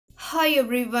Hi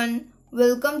everyone,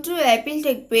 welcome to Apple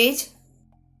Tech page.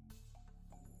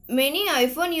 Many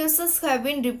iPhone users have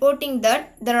been reporting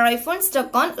that their iPhone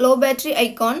stuck on low battery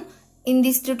icon. In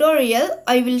this tutorial,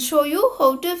 I will show you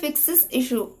how to fix this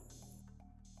issue.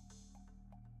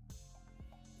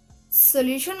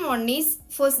 Solution 1 is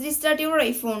first restart your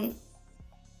iPhone.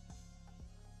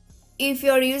 If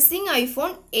you are using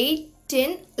iPhone 8,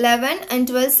 10, 11 and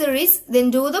 12 series,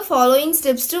 then do the following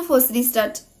steps to first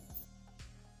restart.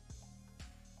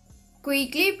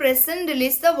 Quickly press and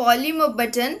release the volume up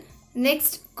button.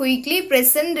 Next, quickly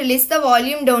press and release the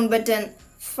volume down button.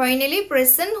 Finally,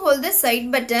 press and hold the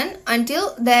side button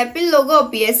until the Apple logo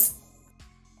appears.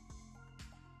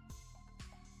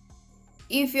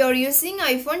 If you are using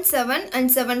iPhone 7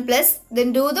 and 7 Plus,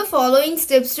 then do the following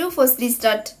steps to first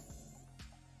restart.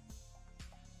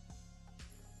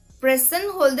 Press and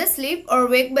hold the sleep or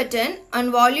wake button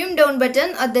and volume down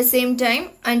button at the same time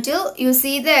until you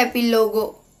see the Apple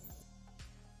logo.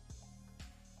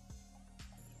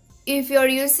 If you are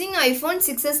using iPhone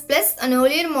 6s Plus and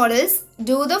earlier models,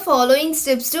 do the following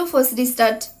steps to first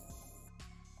restart.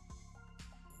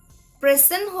 Press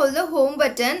and hold the home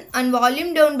button and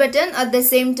volume down button at the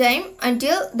same time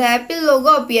until the Apple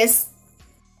logo appears.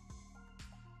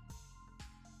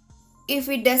 If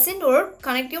it doesn't work,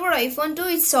 connect your iPhone to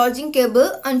its charging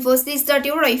cable and first restart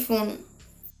your iPhone.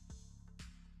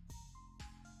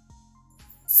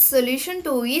 Solution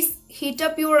 2 is heat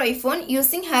up your iPhone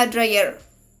using hairdryer.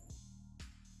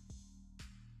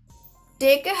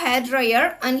 Take a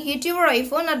hairdryer and heat your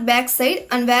iPhone at back side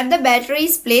and where the battery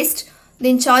is placed.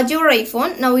 Then charge your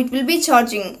iPhone. Now it will be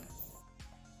charging.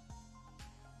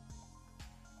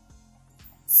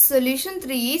 Solution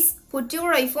 3 is put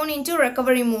your iPhone into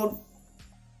recovery mode.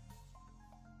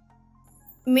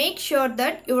 Make sure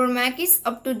that your Mac is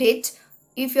up to date.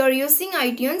 If you are using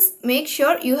iTunes, make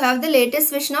sure you have the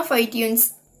latest version of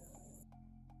iTunes.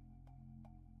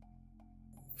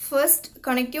 First,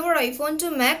 connect your iPhone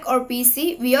to Mac or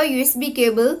PC via USB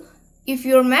cable. If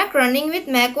your Mac running with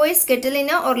macOS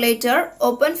Catalina or later,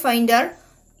 open Finder.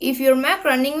 If your Mac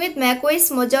running with macOS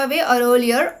Mojave or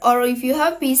earlier, or if you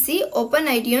have PC, open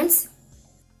iTunes.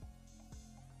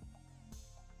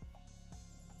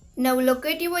 Now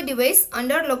locate your device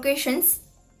under Locations.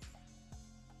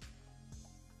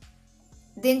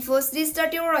 Then first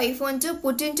restart your iPhone to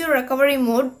put into recovery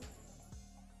mode.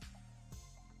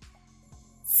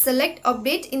 Select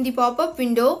Update in the pop-up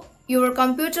window. Your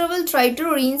computer will try to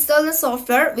reinstall the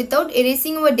software without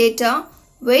erasing your data.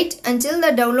 Wait until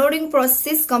the downloading process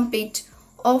is complete.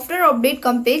 After update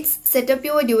completes, set up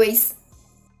your device.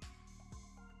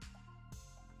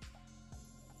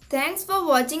 Thanks for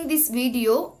watching this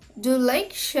video. Do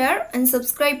like, share and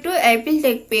subscribe to Apple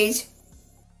Tech page.